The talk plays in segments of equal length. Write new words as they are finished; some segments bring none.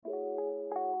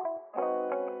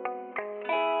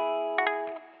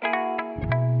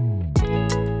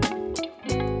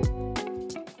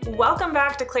Welcome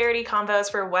back to Clarity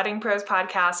Convos for Wedding Pros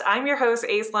Podcast. I'm your host,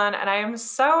 Aislinn, and I am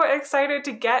so excited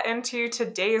to get into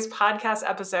today's podcast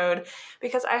episode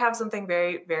because I have something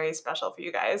very, very special for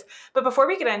you guys. But before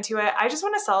we get into it, I just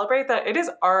want to celebrate that it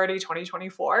is already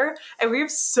 2024, and we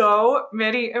have so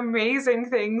many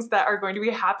amazing things that are going to be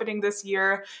happening this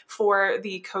year for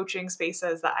the coaching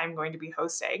spaces that I'm going to be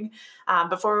hosting.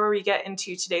 Before we get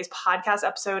into today's podcast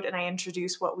episode and I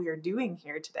introduce what we are doing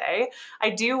here today, I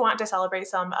do want to celebrate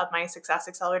some of my Success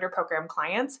Accelerator program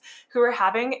clients who are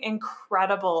having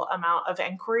incredible amount of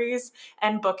inquiries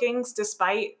and bookings,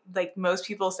 despite like most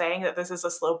people saying that this is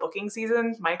a slow booking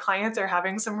season. My clients are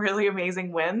having some really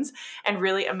amazing wins and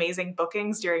really amazing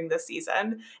bookings during this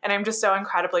season. And I'm just so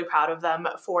incredibly proud of them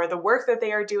for the work that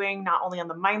they are doing, not only on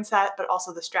the mindset, but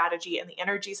also the strategy and the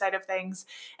energy side of things.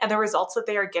 And the results that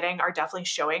they are getting are definitely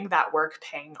showing that work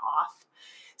paying off.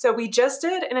 So we just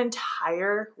did an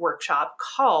entire workshop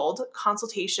called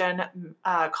Consultation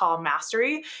Call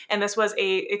Mastery. And this was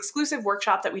a exclusive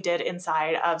workshop that we did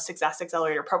inside of Success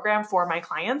Accelerator program for my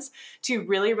clients to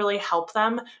really, really help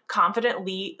them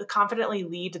confidently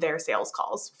lead their sales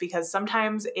calls. Because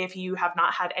sometimes if you have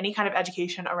not had any kind of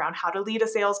education around how to lead a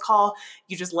sales call,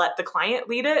 you just let the client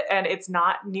lead it. And it's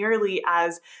not nearly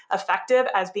as effective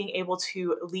as being able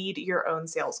to lead your own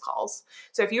sales calls.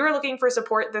 So if you are looking for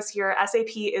support this year,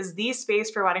 SAP is the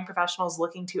space for wedding professionals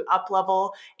looking to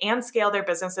up-level and scale their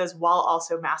businesses while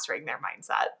also mastering their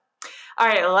mindset. All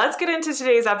right, let's get into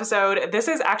today's episode. This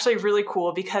is actually really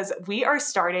cool because we are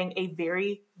starting a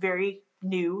very, very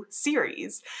new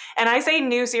series. And I say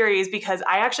new series because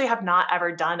I actually have not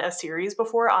ever done a series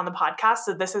before on the podcast.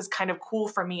 So this is kind of cool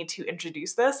for me to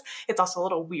introduce this. It's also a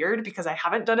little weird because I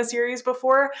haven't done a series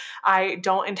before. I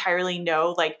don't entirely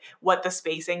know like what the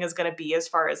spacing is going to be as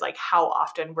far as like how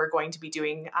often we're going to be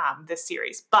doing this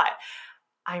series. But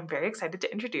I'm very excited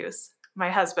to introduce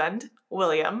my husband,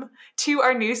 William, to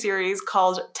our new series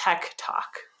called Tech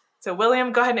Talk. So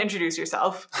William, go ahead and introduce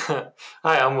yourself. Hi,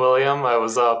 I'm William. I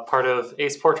was part of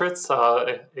Ace Portraits,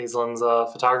 Aislinn's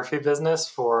photography business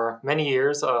for many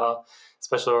years,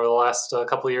 especially over the last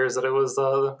couple of years that it was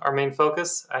our main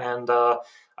focus. And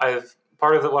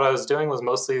part of what I was doing was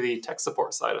mostly the tech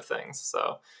support side of things.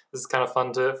 So this is kind of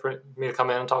fun for me to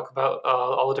come in and talk about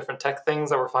all the different tech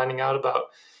things that we're finding out about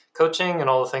coaching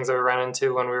and all the things that we ran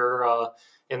into when we were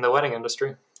in the wedding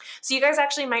industry. So you guys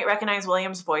actually might recognize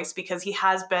William's voice because he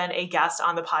has been a guest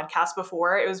on the podcast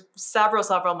before. It was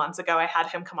several months ago. I had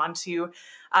him come on to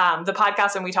the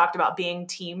podcast and we talked about being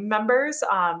team members.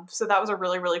 So that was a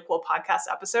really, really cool podcast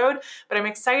episode. But I'm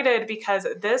excited because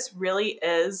this really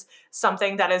is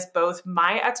something that is both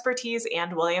my expertise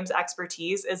and William's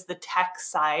expertise is the tech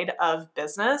side of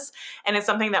business. And it's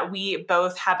something that we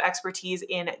both have expertise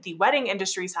in the wedding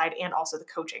industry side and also the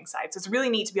coaching side. So it's really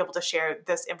neat to be able to share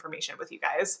this information with you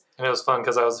guys. And it was fun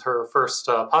because I was her first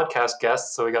podcast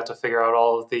guest, so we got to figure out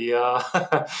all of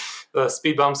the the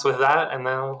speed bumps with that, and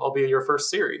then I'll be your first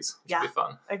series, which will be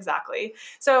fun. Exactly.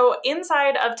 So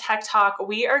inside of Tech Talk,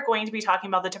 we are going to be talking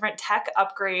about the different tech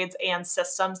upgrades and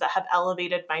systems that have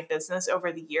elevated my business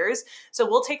over the years. So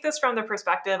we'll take this from the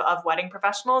perspective of wedding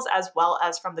professionals as well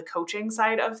as from the coaching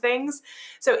side of things.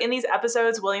 So in these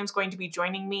episodes, William's going to be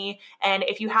joining me, and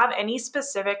if you have any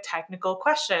specific technical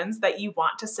questions that you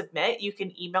want to submit, you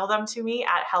can email them to me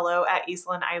at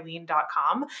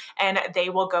hello@aislinneileen.com, and they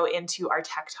will go into our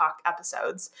Tech Talk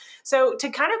episodes. So to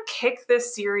kind of kick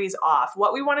this series off,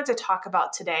 what we wanted to talk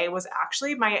about today was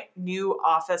actually my new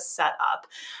office setup.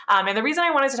 And the reason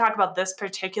I wanted to talk about this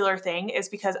particular thing is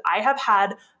because I have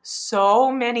had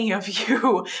so many of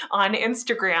you on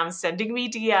Instagram sending me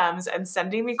DMs and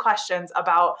sending me questions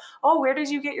about, oh, where did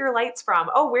you get your lights from?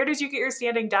 Oh, where did you get your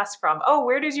standing desk from? Oh,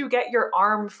 where did you get your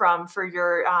arm from for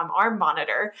your arm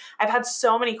monitor? I've had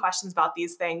so many questions about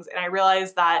these things, and I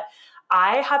realized that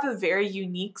I have a very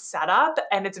unique setup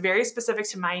and it's very specific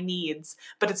to my needs,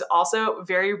 but it's also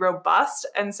very robust.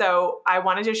 And so I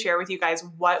wanted to share with you guys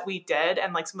what we did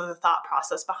and like some of the thought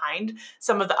process behind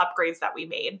some of the upgrades that we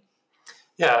made.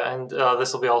 Yeah, and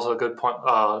this will be also a good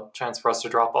chance for us to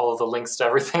drop all of the links to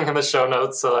everything in the show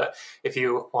notes so that if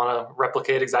you want to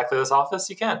replicate exactly this office,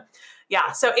 you can.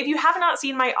 Yeah, so if you have not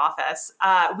seen my office,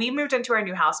 we moved into our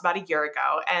new house about a year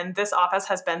ago, and this office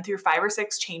has been through 5 or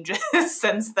 6 changes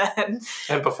since then.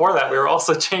 And before that, we were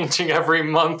also changing every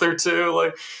month or two,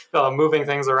 like moving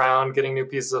things around, getting new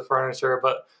pieces of furniture.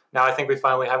 But now I think we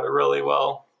finally have it really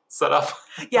well set up.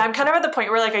 Yeah, I'm kind of at the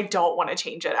point where like I don't want to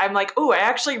change it. I'm like, oh, I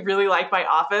actually really like my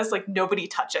office. Like nobody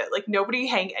touch it. Like nobody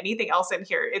hang anything else in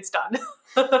here. It's done.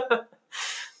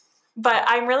 But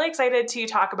I'm really excited to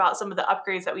talk about some of the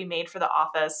upgrades that we made for the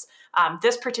office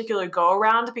this particular go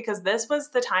around, because this was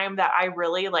the time that I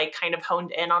really like kind of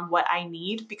honed in on what I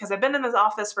need, because I've been in this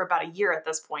office for about a year at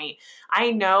this point.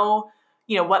 I know,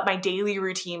 what my daily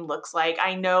routine looks like.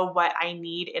 I know what I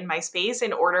need in my space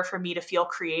in order for me to feel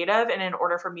creative and in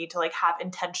order for me to like have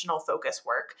intentional focus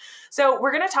work. So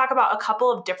we're going to talk about a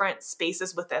couple of different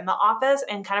spaces within the office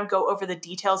and kind of go over the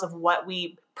details of what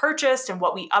we purchased and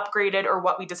what we upgraded or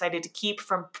what we decided to keep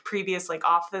from previous like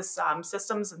office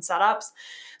systems and setups.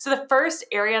 So the first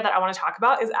area that I want to talk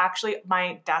about is actually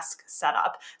my desk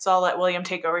setup. So I'll let William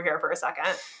take over here for a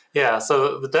second. Yeah,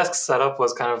 so the desk setup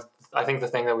was kind of, I think, the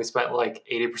thing that we spent like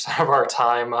 80% of our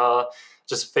time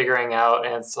just figuring out.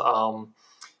 And it's an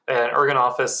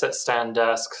Ergonoffice sit-stand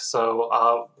desk,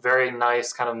 so very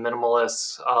nice kind of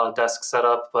minimalist desk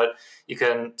setup, but you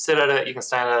can sit at it, you can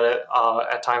stand at it.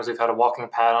 At times we've had a walking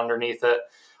pad underneath it,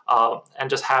 and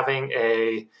just having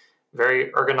a very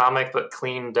ergonomic but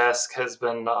clean desk has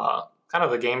been kind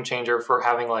of a game changer for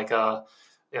having like a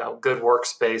good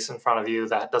workspace in front of you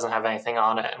that doesn't have anything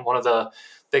on it. And one of the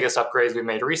biggest upgrades we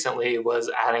made recently was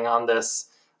adding on this.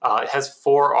 It has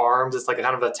 4 arms. It's like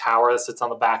kind of a tower that sits on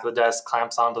the back of the desk,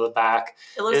 clamps onto the back.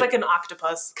 It looks like an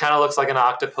octopus. Kind of looks like an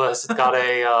octopus. It's got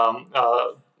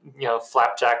a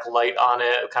flapjack light on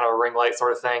it, kind of a ring light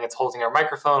sort of thing. It's holding our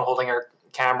microphone, holding our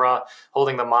camera,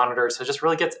 holding the monitor. So it just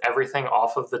really gets everything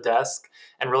off of the desk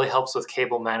and really helps with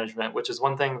cable management, which is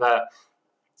one thing that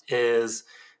is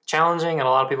challenging and a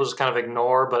lot of people just kind of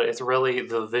ignore, but it's really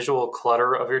the visual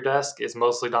clutter of your desk is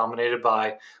mostly dominated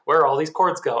by where are all these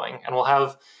cords going. And we'll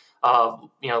have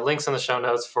links in the show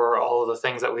notes for all of the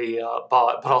things that we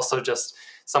bought, but also just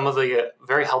some of the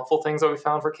very helpful things that we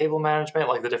found for cable management,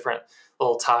 like the different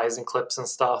little ties and clips and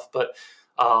stuff. But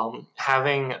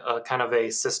having a kind of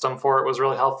a system for it was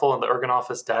really helpful. And the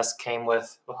Ergonoffice desk came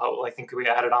with, I think we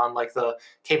added on like the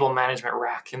cable management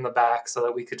rack in the back so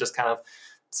that we could just kind of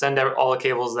send all the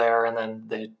cables there, and then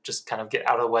they just kind of get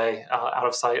out of the way, out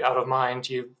of sight, out of mind.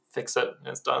 You fix it, and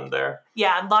it's done there.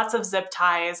 Yeah, and lots of zip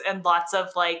ties and lots of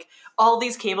like all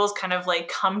these cables kind of like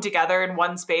come together in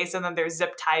one space, and then they're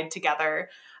zip tied together.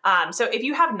 So if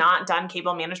you have not done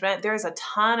cable management, there's a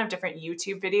ton of different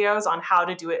YouTube videos on how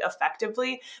to do it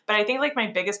effectively. But I think like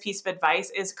my biggest piece of advice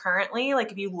is currently,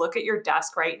 like if you look at your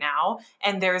desk right now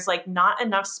and there's like not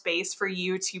enough space for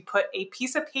you to put a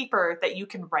piece of paper that you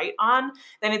can write on,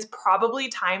 then it's probably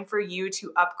time for you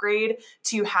to upgrade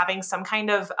to having some kind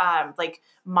of like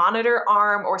monitor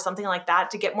arm or something like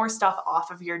that to get more stuff off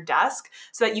of your desk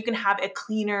so that you can have a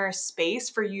cleaner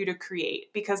space for you to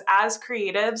create. Because as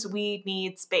creatives, we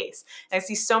need space. And I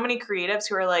see so many creatives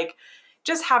who are like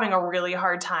just having a really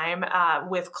hard time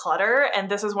with clutter. And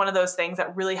this is one of those things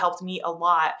that really helped me a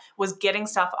lot, was getting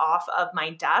stuff off of my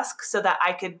desk so that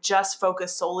I could just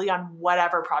focus solely on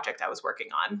whatever project I was working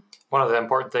on. One of the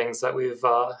important things that we've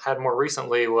had more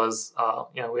recently was,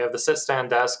 we have the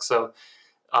sit-stand desk. So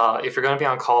if you're going to be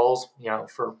on calls,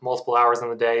 for multiple hours in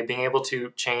the day, being able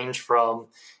to change from,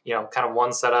 kind of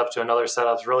one setup to another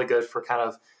setup is really good for kind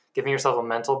of giving yourself a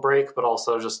mental break, but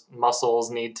also just muscles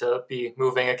need to be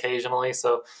moving occasionally.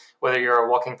 So whether you're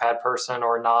a walking pad person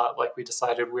or not, like we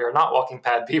decided we are not walking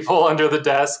pad people under the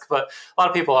desk, but a lot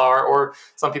of people are, or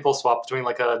some people swap between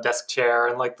like a desk chair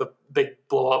and like the big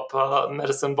blow up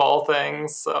medicine ball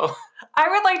things. So I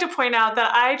would like to point out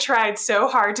that I tried so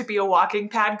hard to be a walking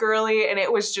pad girly and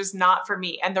it was just not for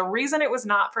me. And the reason it was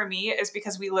not for me is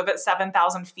because we live at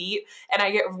 7,000 feet and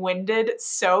I get winded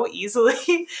so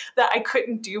easily that I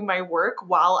couldn't do my work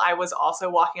while I was also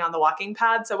walking on the walking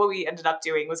pad. So what we ended up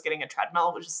doing was getting a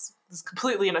treadmill, which is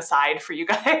completely an aside for you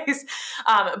guys.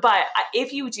 But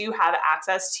if you do have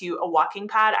access to a walking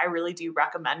pad, I really do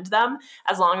recommend them,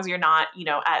 as long as you're not,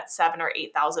 at 7,000 or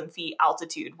 8,000 feet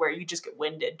altitude where you just get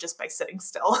winded just by sitting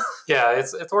still. Yeah,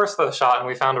 it's worth the shot. And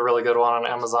we found a really good one on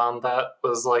Amazon that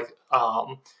was like a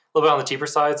little bit on the cheaper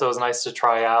side. So it was nice to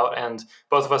try out. And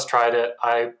both of us tried it.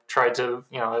 I tried to,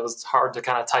 it was hard to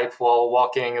kind of type while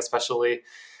walking, especially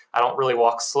I don't really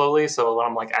walk slowly. So when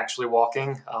I'm like actually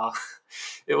walking,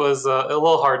 it was a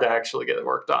little hard to actually get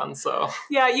work done. So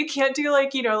yeah, you can't do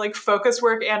like focus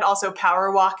work and also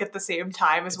power walk at the same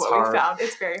time is what we found.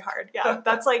 It's very hard. Yeah,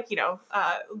 that's like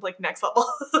next level.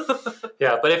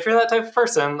 Yeah, but if you're that type of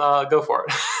person, go for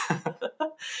it.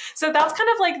 So that's kind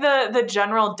of like the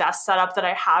general desk setup that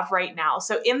I have right now.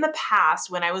 So in the past,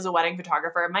 when I was a wedding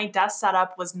photographer, my desk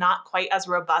setup was not quite as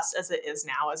robust as it is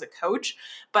now as a coach,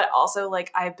 but also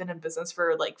like I've been in business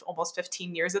for like almost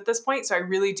 15 years at this point. So I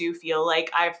really do feel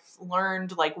like I've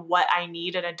learned like what I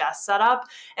need in a desk setup.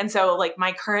 And so like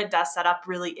my current desk setup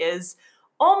really is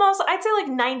almost, I'd say like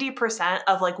 90%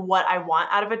 of like what I want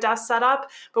out of a desk setup.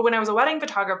 But when I was a wedding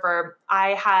photographer,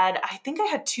 I think I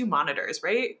had 2 monitors,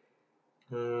 right?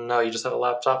 No, you just had a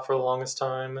laptop for the longest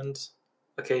time and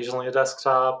occasionally a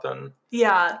desktop. And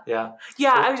Yeah. yeah,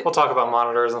 Yeah. we'll talk about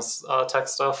monitors and tech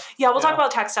stuff. Yeah, we'll talk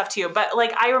about tech stuff too. But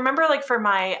like, I remember like for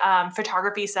my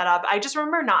photography setup, I just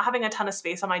remember not having a ton of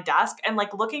space on my desk. And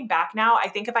like looking back now, I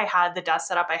think if I had the desk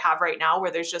setup I have right now,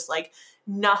 where there's just like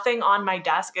nothing on my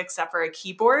desk except for a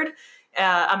keyboard,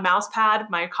 a mouse pad,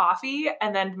 my coffee,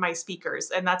 and then my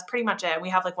speakers, and that's pretty much it. We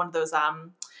have like one of those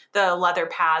the leather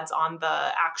pads on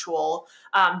the actual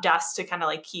desk to kind of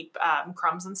like keep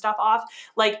crumbs and stuff off.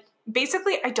 Like,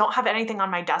 basically, I don't have anything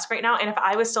on my desk right now. And if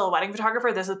I was still a wedding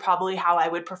photographer, this is probably how I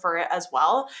would prefer it as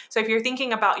well. So if you're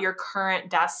thinking about your current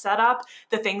desk setup,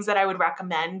 the things that I would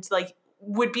recommend like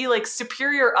would be like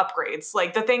superior upgrades.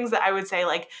 Like the things that I would say,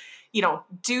 like, you know,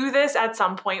 do this at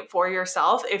some point for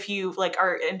yourself if you like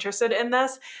are interested in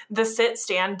this. The sit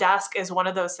stand desk is one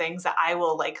of those things that I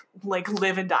will like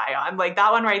live and die on. Like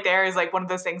that one right there is like one of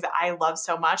those things that I love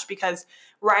so much, because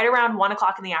right around 1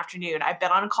 o'clock in the afternoon, I've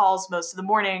been on calls most of the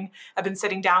morning. I've been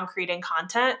sitting down creating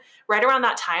content. Right around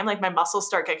that time, like my muscles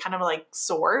start get kind of like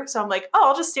sore. So I'm like, oh,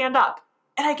 I'll just stand up.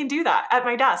 And I can do that at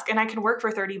my desk, and I can work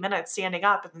for 30 minutes standing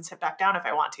up and then sit back down if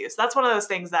I want to. So that's one of those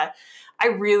things that I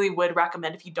really would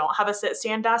recommend if you don't have a sit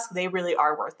stand desk. They really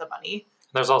are worth the money.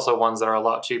 There's also ones that are a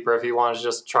lot cheaper if you want to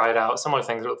just try it out. Similar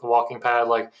things with the walking pad,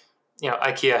 like, you know,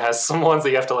 IKEA has some ones that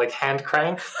you have to like hand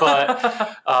crank.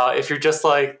 But if you're just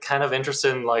like kind of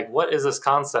interested in like, what is this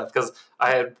concept? Because I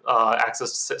had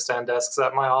access to sit stand desks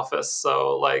at my office.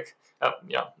 So like,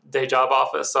 you know, day job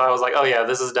office. So I was like, oh yeah,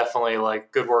 this is definitely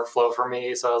like good workflow for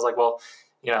me. So I was like, well,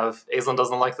 you know, if Aislinn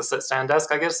doesn't like the sit stand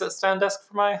desk, I get a sit stand desk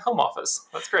for my home office.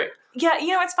 That's great. Yeah, you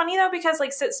know, it's funny though, because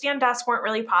like sit stand desks weren't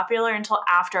really popular until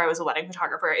after I was a wedding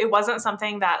photographer. It wasn't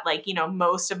something that like, you know,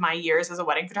 most of my years as a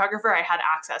wedding photographer I had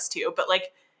access to. But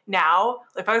like now,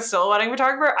 if I was still a wedding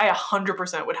photographer, I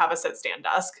 100% would have a sit stand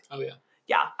desk. Oh yeah.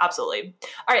 Yeah, absolutely.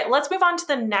 All right, let's move on to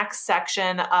the next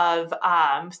section of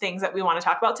things that we want to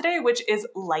talk about today, which is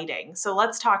lighting. So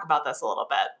let's talk about this a little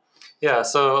bit. Yeah,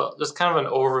 so just kind of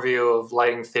an overview of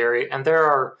lighting theory. And there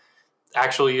are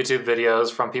actual YouTube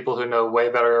videos from people who know way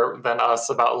better than us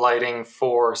about lighting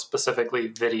for specifically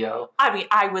video. I mean,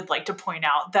 I would like to point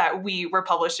out that we were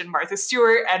published in Martha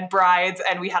Stewart and Brides,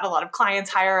 and we had a lot of clients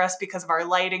hire us because of our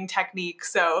lighting technique.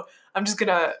 So I'm just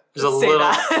gonna say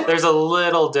that. There's a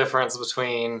little difference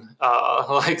between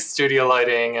like studio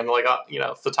lighting and like you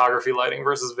know, photography lighting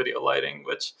versus video lighting,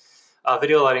 which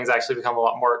video lighting has actually become a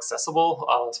lot more accessible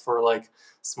for like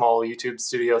small YouTube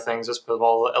studio things, just with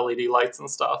all the LED lights and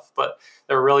stuff. But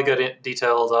there are really good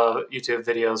detailed YouTube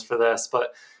videos for this.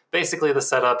 But basically the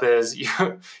setup is you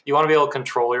want to be able to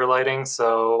control your lighting.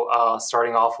 So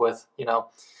starting off with, you know,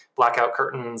 blackout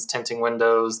curtains, tinting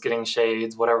windows, getting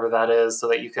shades, whatever that is, so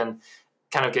that you can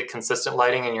kind of get consistent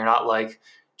lighting and you're not like,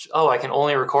 oh, I can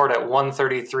only record at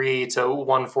 1:33 to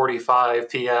 1:45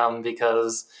 p.m.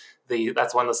 because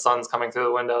that's when the sun's coming through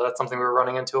the window. That's something we were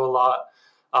running into a lot.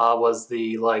 Was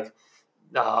the like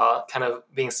kind of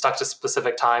being stuck to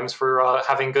specific times for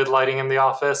having good lighting in the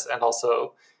office, and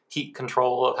also heat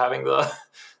control of having the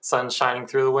sun shining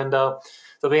through the window.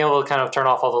 So being able to kind of turn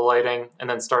off all the lighting, and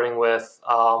then starting with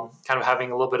kind of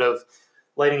having a little bit of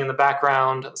lighting in the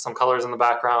background, some colors in the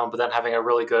background, but then having a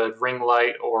really good ring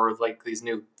light, or like these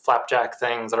new flapjack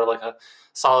things that are like a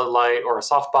solid light or a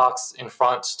softbox in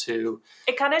front to...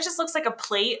 It kind of just looks like a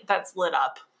plate that's lit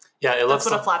up. Yeah, it looks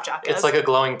like a flapjack is. It's like a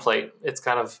glowing plate. It's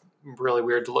kind of really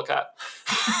weird to look at.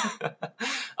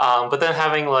 But then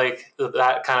having like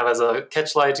that kind of as a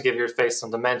catch light to give your face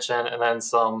some dimension, and then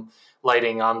some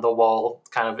lighting on the wall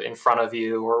kind of in front of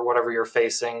you or whatever you're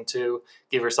facing to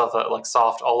give yourself that like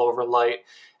soft all over light.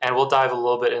 And we'll dive a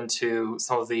little bit into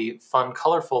some of the fun,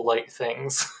 colorful light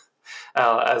things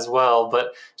as well.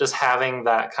 But just having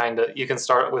that kind of, you can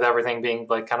start with everything being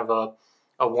like kind of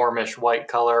a warmish white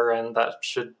color, and that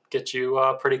should get you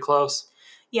pretty close.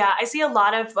 Yeah, I see a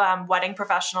lot of wedding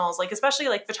professionals, like especially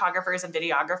like photographers and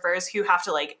videographers who have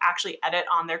to like actually edit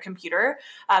on their computer.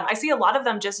 I see a lot of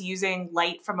them just using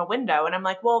light from a window. And I'm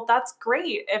like, well, that's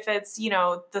great if it's, you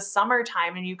know, the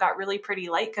summertime and you've got really pretty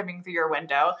light coming through your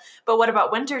window. But what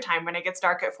about wintertime when it gets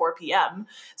dark at 4 p.m.?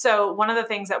 So one of the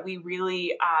things that we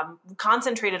really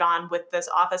concentrated on with this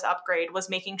office upgrade was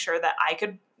making sure that I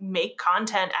could make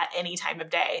content at any time of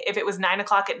day. If it was 9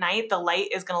 o'clock at night, the light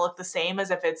is going to look the same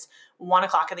as if it's 1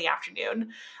 o'clock in the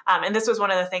afternoon. And this was one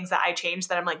of the things that I changed,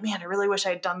 that I'm like, man, I really wish I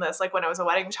had done this like when I was a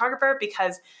wedding photographer,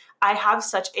 because I have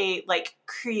such a like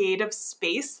creative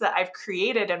space that I've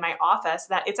created in my office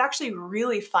that it's actually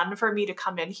really fun for me to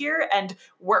come in here and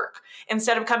work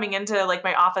instead of coming into like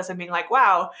my office and being like,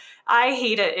 wow, I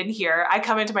hate it in here. I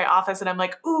come into my office and I'm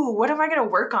like, ooh, what am I going to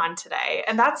work on today?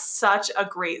 And that's such a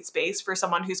great space for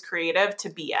someone who's creative to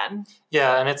be in.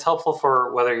 Yeah, and it's helpful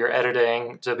for whether you're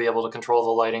editing to be able to control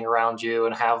the lighting around you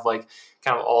and have like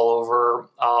kind of all over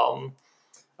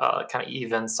kind of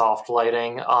even soft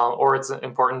lighting, or it's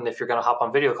important if you're going to hop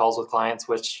on video calls with clients,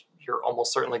 which you're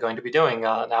almost certainly going to be doing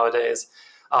nowadays,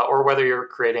 or whether you're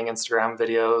creating Instagram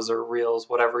videos or reels,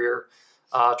 whatever you're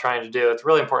trying to do. It's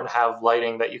really important to have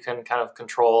lighting that you can kind of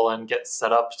control and get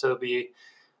set up to be,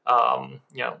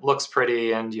 looks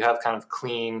pretty, and you have kind of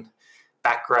clean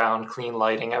background, clean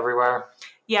lighting everywhere.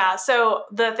 Yeah, so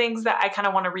the things that I kind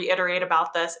of want to reiterate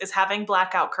about this is having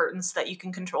blackout curtains so that you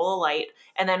can control the light.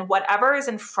 And then whatever is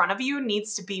in front of you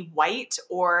needs to be white,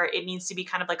 or it needs to be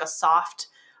kind of like a soft,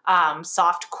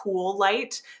 cool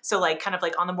light. So like kind of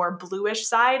like on the more bluish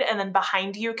side. And then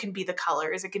behind you can be the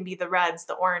colors. It can be the reds,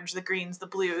 the orange, the greens, the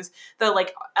blues. The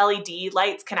like LED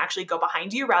lights can actually go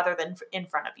behind you rather than in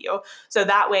front of you. So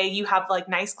that way you have like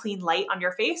nice clean light on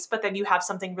your face, but then you have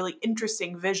something really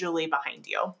interesting visually behind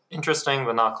you. Interesting,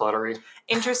 but not cluttery.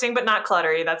 Interesting, but not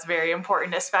cluttery. That's very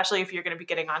important, especially if you're going to be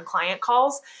getting on client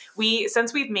calls.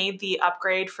 Since we've made the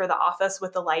upgrade for the office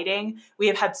with the lighting, we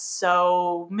have had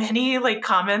so many like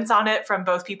comments on it from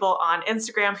both people on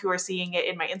Instagram who are seeing it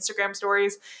in my Instagram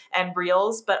stories and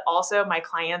reels, but also my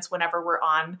clients whenever we're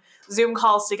on Zoom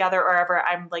calls together or ever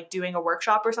I'm like doing a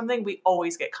workshop or something, we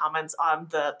always get comments on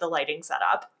the lighting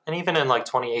setup. And even in like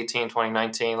 2018,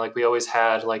 2019, like we always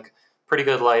had like pretty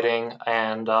good lighting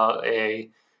and a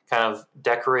kind of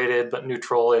decorated but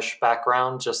neutral-ish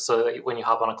background, just so that when you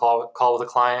hop on a call with a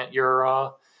client,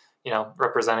 you're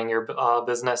representing your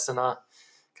business in a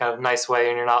kind of nice way,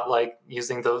 and you're not like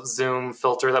using the Zoom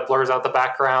filter that blurs out the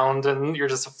background and you're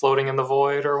just floating in the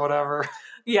void or whatever.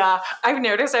 Yeah, I've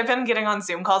noticed I've been getting on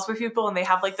Zoom calls with people and they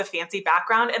have like the fancy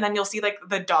background, and then you'll see like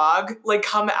the dog like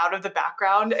come out of the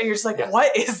background and you're just like, yeah.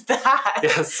 What is that?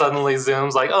 Yeah, suddenly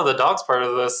Zoom's like, oh, the dog's part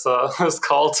of this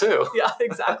call too. Yeah,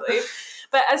 exactly.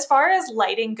 But as far as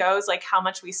lighting goes, like how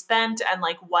much we spent and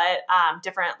like what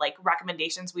different like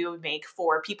recommendations we would make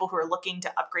for people who are looking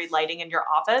to upgrade lighting in your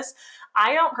office,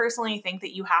 I don't personally think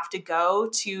that you have to go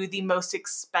to the most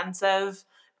expensive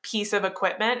piece of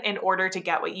equipment in order to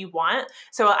get what you want.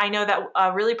 So I know that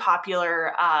a really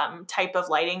popular type of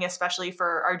lighting, especially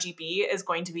for RGB, is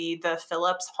going to be the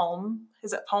Philips Home.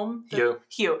 Is it Home?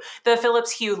 Hue. The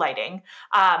Philips Hue lighting.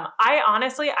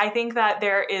 I think that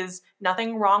there is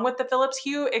nothing wrong with the Philips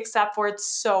Hue except for it's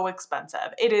so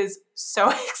expensive. It is so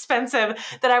expensive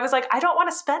that I was like, I don't want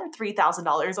to spend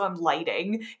 $3,000 on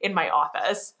lighting in my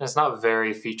office. It's not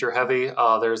very feature heavy.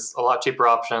 There's a lot cheaper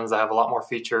options that have a lot more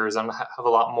features and have a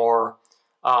lot more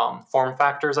form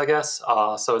factors, I guess.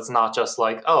 So it's not just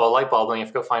like, oh, a light bulb, and you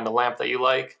have to go find a lamp that you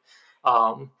like.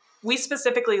 We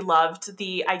specifically loved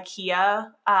the IKEA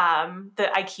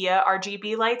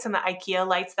RGB lights and the IKEA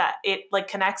lights that it like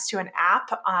connects to an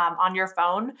app on your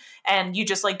phone, and you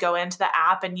just like go into the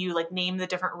app and you like name the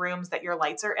different rooms that your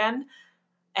lights are in.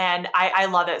 And I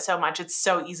love it so much. It's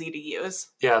so easy to use.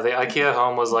 Yeah, the IKEA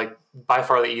Home was like by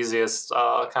far the easiest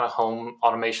kind of home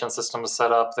automation system to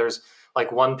set up. There's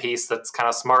like one piece that's kind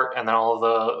of smart, and then all of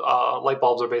the light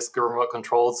bulbs are basically remote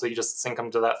controlled, so you just sync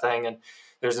them to that thing, and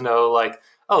there's no like,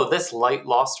 oh, this light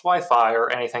lost Wi-Fi or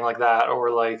anything like that.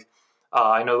 Or like,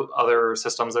 I know other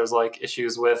systems, there's like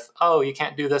issues with, oh, you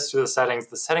can't do this through the settings.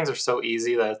 The settings are so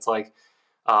easy that it's like,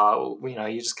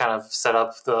 you just kind of set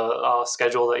up the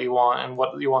schedule that you want and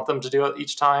what you want them to do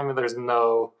each time. And there's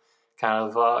no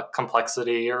kind of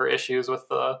complexity or issues with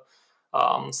the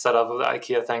setup of the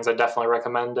IKEA things. I definitely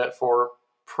recommend it for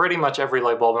pretty much every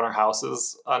light bulb in our house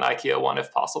is an IKEA one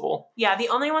if possible. Yeah, the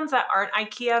only ones that aren't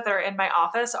IKEA that are in my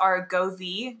office are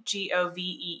Govee,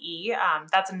 Govee.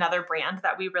 That's another brand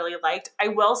that we really liked. I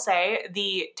will say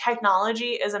the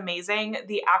technology is amazing.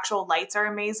 The actual lights are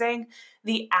amazing.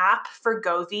 The app for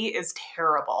Govee is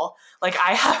terrible. Like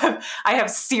I have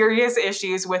serious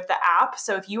issues with the app.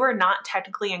 So if you are not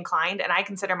technically inclined, and I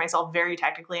consider myself very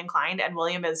technically inclined, and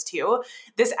William is too,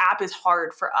 this app is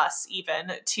hard for us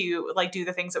even to like do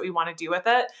the things that we want to do with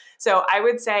it. So I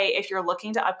would say if you're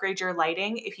looking to upgrade your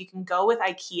lighting, if you can go with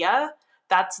IKEA,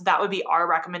 that would be our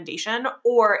recommendation.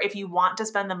 Or if you want to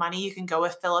spend the money, you can go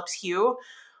with Philips Hue.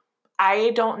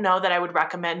 I don't know that I would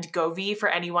recommend Govee for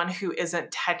anyone who isn't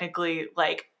technically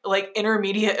like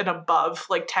intermediate and above,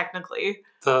 like technically.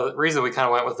 The reason we kind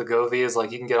of went with the Govee is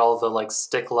like you can get all the like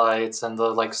stick lights and the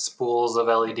like spools of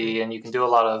LED, and you can do a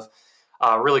lot of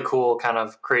really cool kind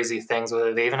of crazy things with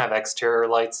it. They even have exterior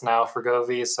lights now for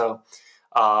Govee. So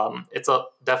it's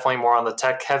definitely more on the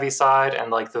tech heavy side,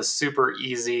 and like the super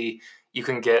easy, you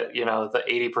can get, the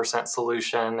 80%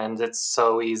 solution, and it's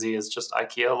so easy. It's just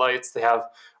IKEA lights. They have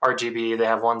RGB. They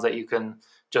have ones that you can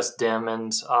just dim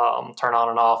and turn on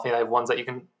and off. They have ones that you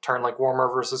can turn like warmer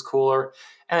versus cooler,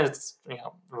 and it's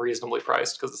reasonably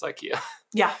priced because it's IKEA.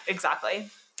 Yeah, exactly.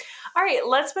 All right,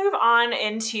 let's move on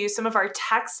into some of our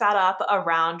tech setup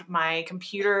around my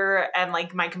computer and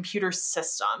like my computer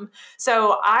system.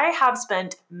 So I have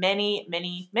spent many,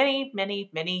 many, many, many,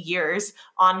 many years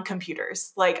on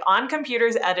computers, like on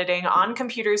computers editing, on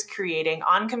computers creating,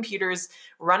 on computers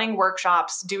running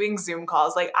workshops, doing Zoom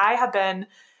calls. Like I have been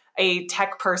a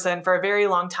tech person for a very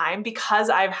long time because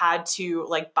I've had to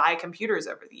like buy computers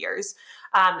over the years.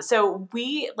 So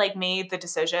we like made the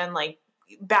decision like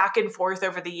back and forth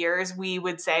over the years, we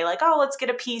would say like, oh, let's get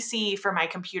a PC for my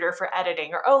computer for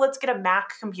editing, or oh, let's get a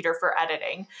Mac computer for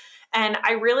editing. And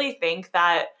I really think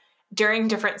that during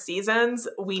different seasons,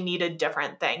 we needed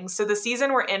different things. So the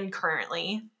season we're in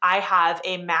currently, I have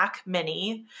a Mac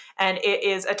Mini, and it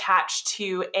is attached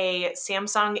to a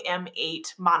Samsung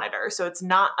M8 monitor. So it's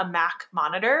not a Mac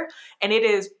monitor, and it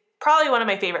is probably one of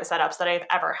my favorite setups that I've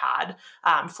ever had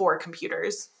for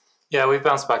computers. Yeah, we've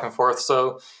bounced back and forth.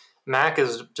 So Mac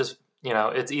is just,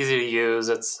 it's easy to use.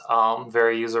 It's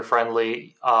very user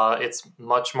friendly. It's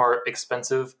much more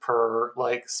expensive per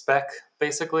like spec,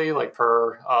 basically, like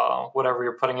per whatever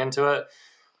you're putting into it.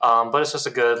 But it's just a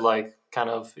good, like,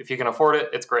 kind of, if you can afford it,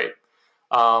 it's great.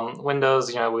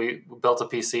 Windows, we built a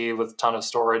PC with a ton of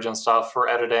storage and stuff for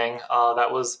editing.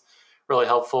 That was really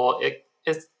helpful.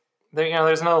 It's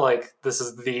there's no like this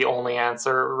is the only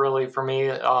answer really for me.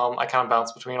 I kind of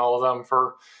bounce between all of them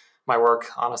for my work.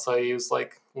 Honestly, I use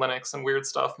like Linux and weird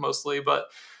stuff mostly, but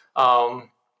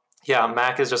yeah,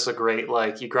 Mac is just a great,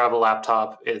 like, you grab a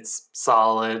laptop, it's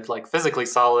solid, like physically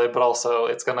solid, but also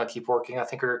it's gonna keep working. I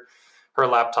think her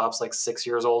laptop's like 6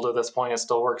 years old at this point. It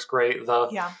still works great.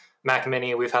 The Mac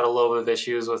Mini, we've had a little bit of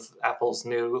issues with Apple's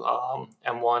new M1,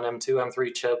 M2,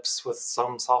 M3 chips with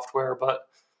some software, but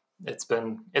it's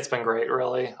been great,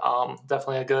 really.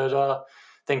 Definitely a good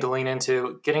thing to lean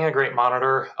into. Getting a great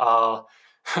monitor,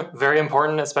 very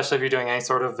important, especially if you're doing any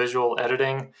sort of visual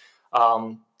editing.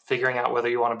 Figuring out whether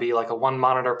you want to be like a one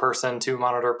monitor person, two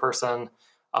monitor person.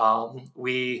 I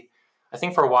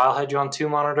think for a while had you on two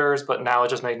monitors, but now it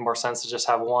just made more sense to just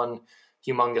have one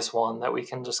humongous one that we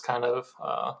can just kind of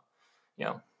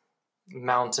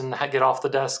mount and get off the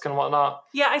desk and whatnot.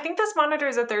 Yeah, I think this monitor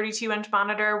is a 32-inch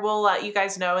monitor. We'll let you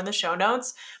guys know in the show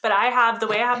notes. But the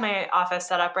way I have my office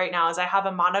set up right now is I have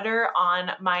a monitor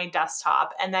on my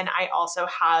desktop, and then I also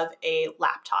have a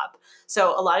laptop.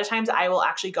 So a lot of times I will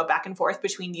actually go back and forth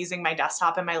between using my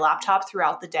desktop and my laptop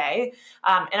throughout the day.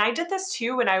 And I did this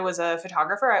too when I was a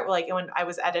photographer. When I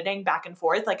was editing back and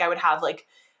forth, like I would have like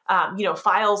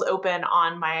files open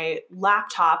on my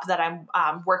laptop that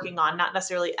I'm working on, not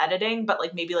necessarily editing, but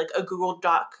like maybe like a Google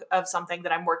Doc of something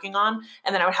that I'm working on.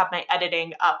 And then I would have my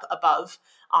editing up above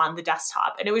on the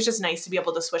desktop. And it was just nice to be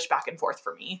able to switch back and forth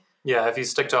for me. Yeah, if you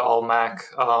stick to all Mac,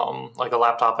 like a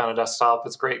laptop and a desktop,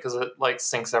 it's great because it like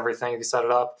syncs everything if you set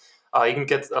it up. You can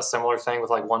get a similar thing with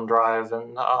like OneDrive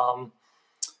and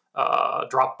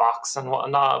Dropbox and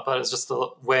whatnot, but it's just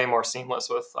way more seamless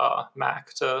with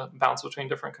Mac to bounce between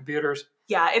different computers.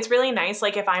 Yeah, it's really nice.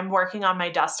 Like if I'm working on my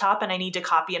desktop and I need to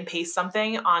copy and paste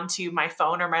something onto my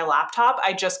phone or my laptop,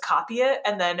 I just copy it,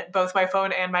 and then both my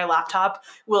phone and my laptop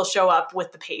will show up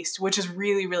with the paste, which is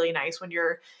really, really nice when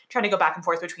you're trying to go back and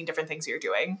forth between different things you're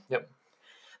doing. Yep.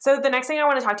 So the next thing I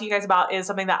want to talk to you guys about is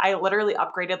something that I literally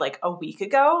upgraded like a week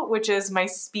ago, which is my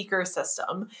speaker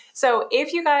system. So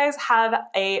if you guys have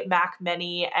a Mac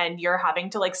Mini and you're having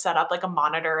to like set up like a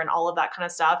monitor and all of that kind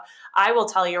of stuff, I will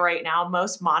tell you right now,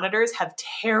 most monitors have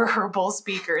terrible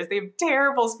speakers. They have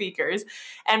terrible speakers.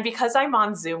 And because I'm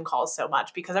on Zoom calls so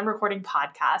much, because I'm recording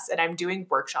podcasts and I'm doing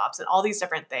workshops and all these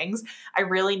different things, I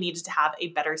really needed to have a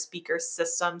better speaker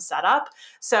system set up.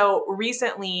 So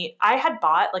recently I had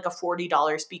bought like a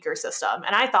 $40 speaker system,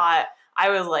 and I thought I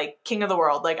was like king of the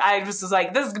world. Like I just was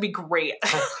like, this is gonna be great.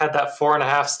 I had that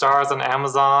 4.5 stars on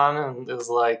Amazon, and it was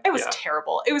like, it was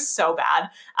terrible. It was so bad.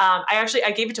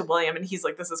 I gave it to William, and he's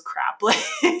like, this is crap. Like,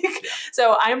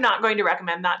 so I'm not going to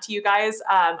recommend that to you guys.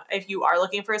 If you are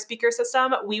looking for a speaker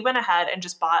system, we went ahead and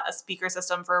just bought a speaker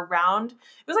system for around,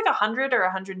 it was like $100 or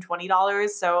 $120.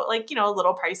 So like, a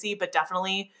little pricey, but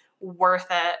definitely worth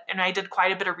it. And I did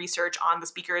quite a bit of research on the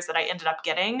speakers that I ended up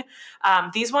getting.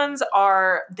 These ones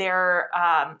they're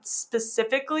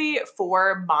specifically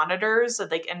for monitors,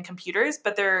 like in computers,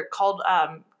 but they're called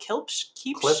Klipsch.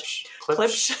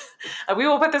 We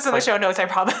will put this in the show notes, I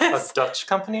promise. A Dutch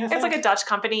company, I think? It's like a Dutch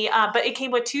company, but it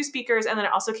came with 2 speakers, and then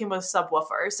it also came with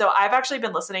subwoofer. So I've actually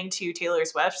been listening to Taylor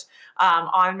Swift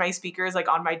on my speakers, like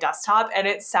on my desktop, and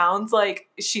it sounds like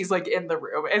she's like in the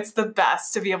room. It's the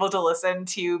best to be able to listen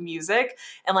to music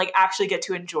and like actually get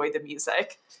to enjoy the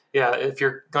music. Yeah, if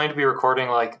you're going to be recording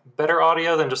like better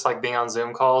audio than just like being on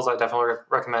Zoom calls, I definitely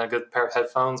recommend a good pair of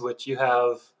headphones, which you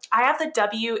have. I have the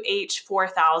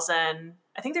WH-4000.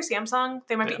 I think they're Samsung.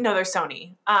 They might be. No, they're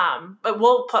Sony. But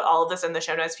we'll put all of this in the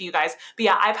show notes for you guys. But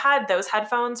yeah, I've had those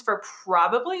headphones for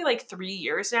probably like 3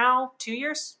 years now, 2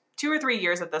 years. 2 or 3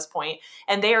 years at this point,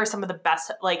 and they are some of the best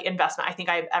like investment I think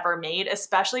I've ever made,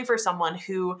 especially for someone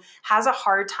who has a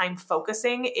hard time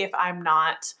focusing if I'm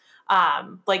not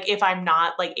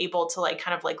able to like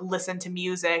kind of like listen to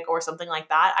music or something like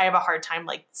that. I have a hard time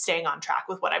like staying on track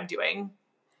with what I'm doing.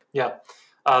 Yeah.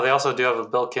 They also do have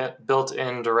a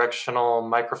built-in directional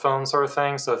microphone sort of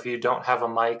thing. So if you don't have a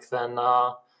mic, then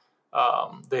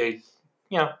they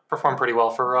perform pretty well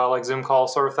for like Zoom call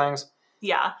sort of things.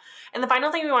 Yeah. And the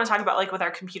final thing we want to talk about like with our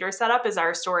computer setup is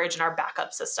our storage and our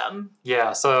backup system.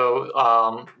 Yeah.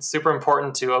 So super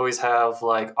important to always have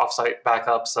like offsite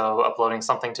backup. So uploading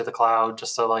something to the cloud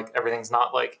just so like everything's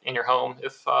not like in your home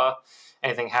if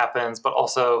anything happens, but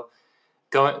also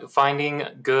finding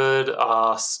good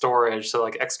storage. So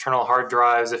like external hard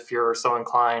drives, if you're so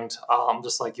inclined,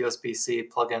 just like USB-C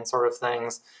plug-in sort of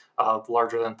things,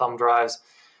 larger than thumb drives.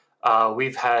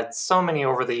 We've had so many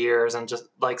over the years, and just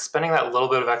like spending that little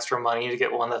bit of extra money to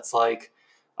get one that's like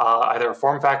either a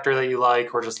form factor that you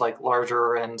like or just like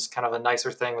larger and kind of a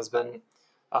nicer thing has been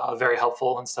very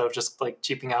helpful instead of just like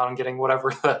cheaping out and getting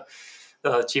whatever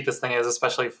the cheapest thing is,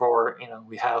 especially for,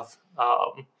 we have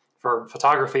for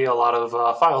photography a lot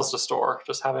of files to store.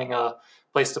 Just having a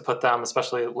place to put them,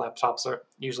 especially laptops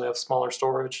usually have smaller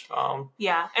storage.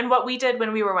 Yeah. And what we did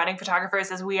when we were wedding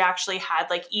photographers is we actually had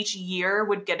like each year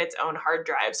would get its own hard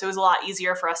drive. So it was a lot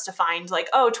easier for us to find like,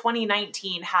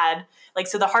 2019 had like,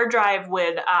 so the hard drive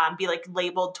would be like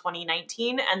labeled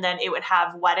 2019, and then it would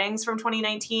have weddings from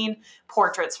 2019,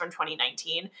 portraits from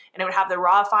 2019, and it would have the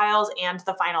raw files and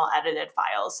the final edited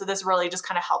files. So this really just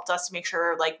kind of helped us to make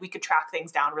sure like we could track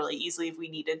things down really easily if we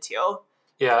needed to.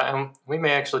 Yeah, and we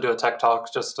may actually do a tech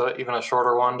talk, just even a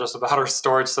shorter one, just about our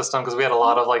storage system, because we had a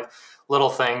lot of like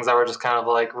little things that were just kind of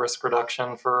like risk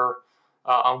reduction for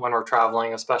when we're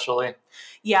traveling, especially.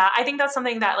 Yeah, I think that's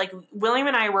something that like William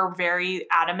and I were very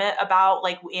adamant about,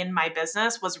 like in my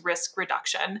business, was risk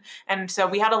reduction. And so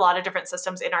we had a lot of different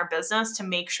systems in our business to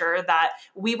make sure that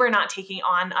we were not taking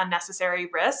on unnecessary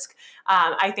risk.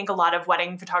 I think a lot of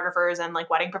wedding photographers and like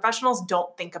wedding professionals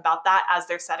don't think about that as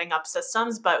they're setting up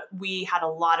systems, but we had a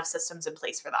lot of systems in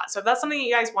place for that. So if that's something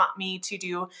you guys want me to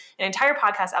do an entire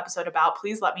podcast episode about,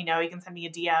 please let me know. You can send me a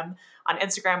DM on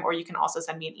Instagram, or you can also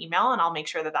send me an email, and I'll make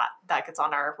sure that gets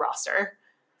on our roster.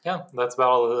 Yeah, that's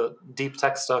about all the deep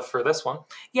tech stuff for this one.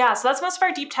 Yeah, so that's most of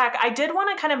our deep tech. I did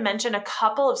want to kind of mention a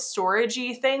couple of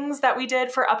storagey things that we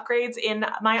did for upgrades in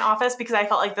my office, because I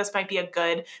felt like this might be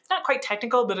it's not quite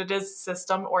technical, but it is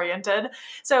system oriented.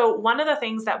 So one of the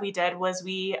things that we did was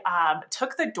we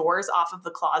took the doors off of the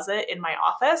closet in my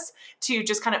office to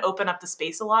just kind of open up the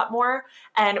space a lot more.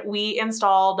 And we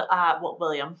installed,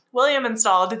 William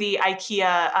installed the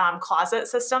IKEA closet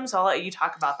system. So I'll let you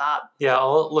talk about that. Yeah,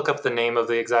 I'll look up the name of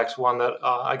the exact one that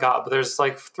I got, but there's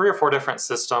like 3 or 4 different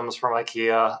systems from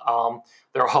IKEA.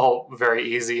 They're all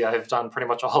very easy. I've done pretty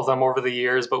much all of them over the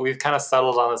years, but we've kind of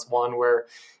settled on this one where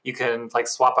you can like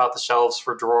swap out the shelves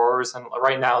for drawers. And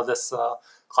right now this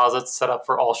closet's set up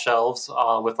for all shelves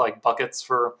with like buckets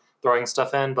for throwing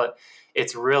stuff in, but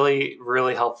it's really,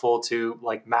 really helpful to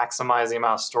like maximize the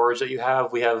amount of storage that you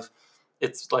have.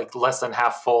 It's like less than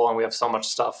half full, and we have so much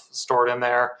stuff stored in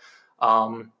there.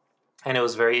 And it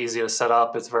was very easy to set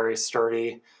up. It's very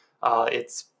sturdy.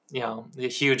 It's, a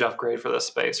huge upgrade for this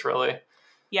space, really.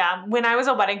 Yeah. When I was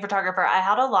a wedding photographer, I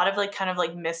had a lot of like kind of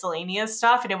like miscellaneous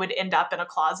stuff, and it would end up in a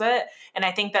closet. And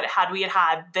I think that had we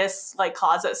had this like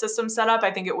closet system set up, I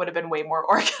think it would have been way more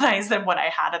organized than what I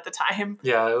had at the time.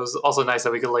 Yeah. It was also nice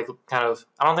that we could like kind of,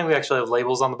 I don't think we actually have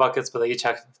labels on the buckets, but they each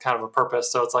have kind of a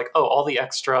purpose. So it's like, all the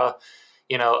extra,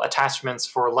 attachments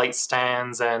for light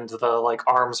stands and the like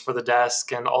arms for the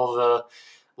desk and all the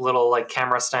little like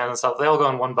camera stands and stuff, they all go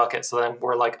in one bucket. So then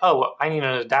we're like, I need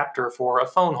an adapter for a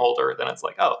phone holder. Then it's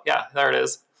like, yeah, there it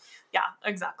is. Yeah,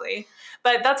 exactly.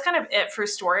 But that's kind of it for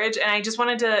storage. And I just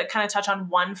wanted to kind of touch on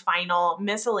one final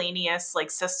miscellaneous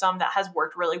like system that has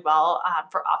worked really well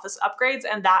for office upgrades,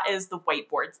 and that is the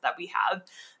whiteboards that we have.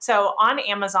 So on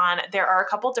Amazon, there are a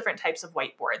couple different types of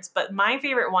whiteboards, but my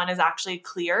favorite one is actually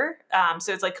clear.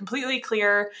 So it's like completely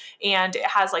clear, and it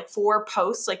has like 4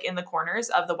 posts like in the corners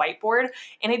of the whiteboard,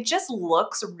 and it just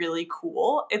looks really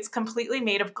cool. It's completely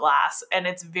made of glass, and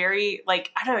it's very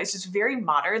like, I don't know, it's just very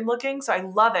modern looking. So I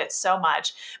love it so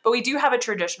much. But we do have a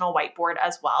traditional whiteboard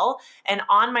as well. And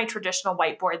on my traditional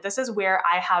whiteboard, this is where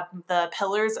I have the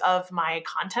pillars of my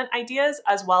content ideas,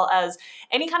 as well as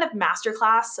any kind of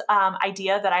masterclass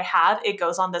idea that I have. It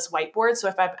goes on this whiteboard. So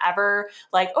if I'm ever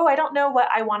like, oh, I don't know what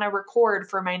I want to record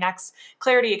for my next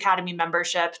Clarity Academy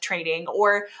membership training,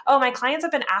 or oh, my clients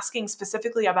have been asking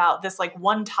specifically about this like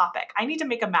one topic, I need to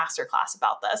make a masterclass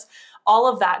about this. All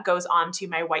of that goes onto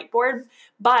my whiteboard.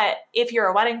 But if you're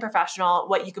a wedding professional,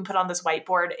 what you can put on this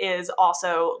whiteboard is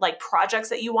also like projects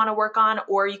that you want to work on,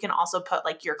 or you can also put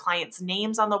like your clients'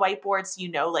 names on the whiteboard so you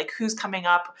know like who's coming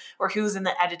up or who's in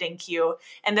the editing queue.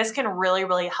 And this can really,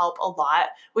 really help a lot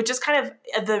with just kind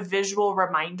of the visual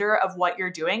reminder of what you're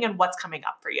doing and what's coming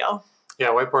up for you. Yeah,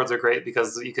 whiteboards are great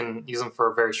because you can use them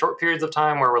for very short periods of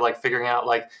time where we're like figuring out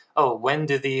like, oh, when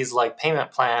do these like payment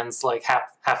plans like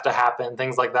have to happen,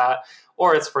 things like that.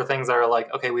 Or it's for things that are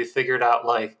like, okay, we figured out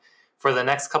like for the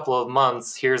next couple of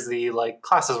months, here's the like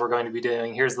classes we're going to be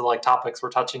doing, here's the like topics we're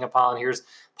touching upon, here's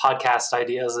podcast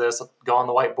ideas, this go on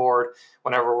the whiteboard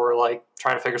whenever we're like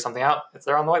trying to figure something out, it's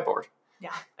there on the whiteboard.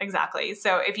 Yeah, exactly.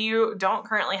 So if you don't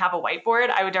currently have a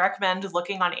whiteboard, I would recommend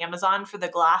looking on Amazon for the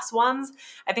glass ones.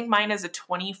 I think mine is a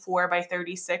 24 by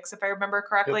 36, if I remember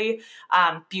correctly.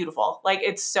 Yep. Beautiful. Like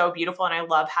it's so beautiful. And I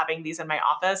love having these in my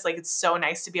office. Like it's so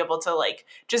nice to be able to like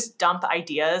just dump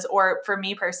ideas. Or for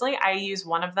me personally, I use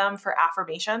one of them for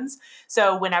affirmations.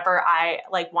 So whenever I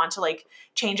like want to like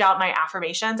change out my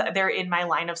affirmations, they're in my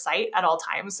line of sight at all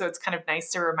times. So it's kind of nice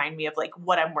to remind me of like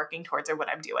what I'm working towards or what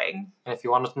I'm doing. And if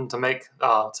you wanted them to make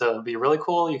to be really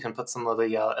cool, you can put some of the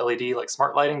LED like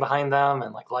smart lighting behind them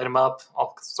and like light them up,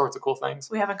 all sorts of cool things.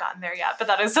 We haven't gotten there yet, but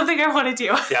that is something I want to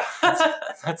do. Yeah,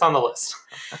 that's on the list.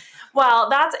 Well,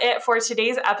 that's it for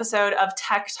today's episode of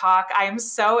Tech Talk. I am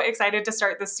so excited to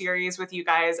start this series with you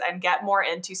guys and get more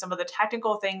into some of the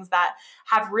technical things that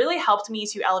have really helped me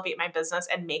to elevate my business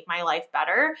and make my life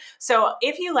better. So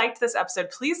if you liked this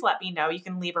episode, please let me know. You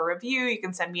can leave a review, you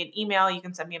can send me an email, you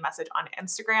can send me a message on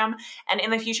Instagram. And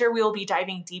in the future, we will be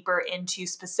diving deeper into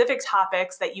specific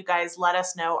topics that you guys let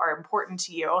us know are important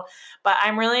to you. But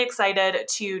I'm really excited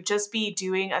to just be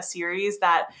doing a series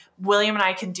that William and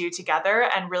I can do together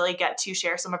and really get to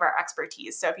share some of our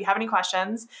expertise. So if you have any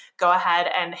questions, go ahead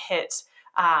and hit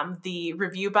the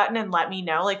review button and let me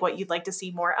know like what you'd like to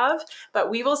see more of. But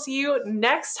we will see you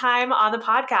next time on the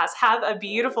podcast. Have a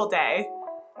beautiful day.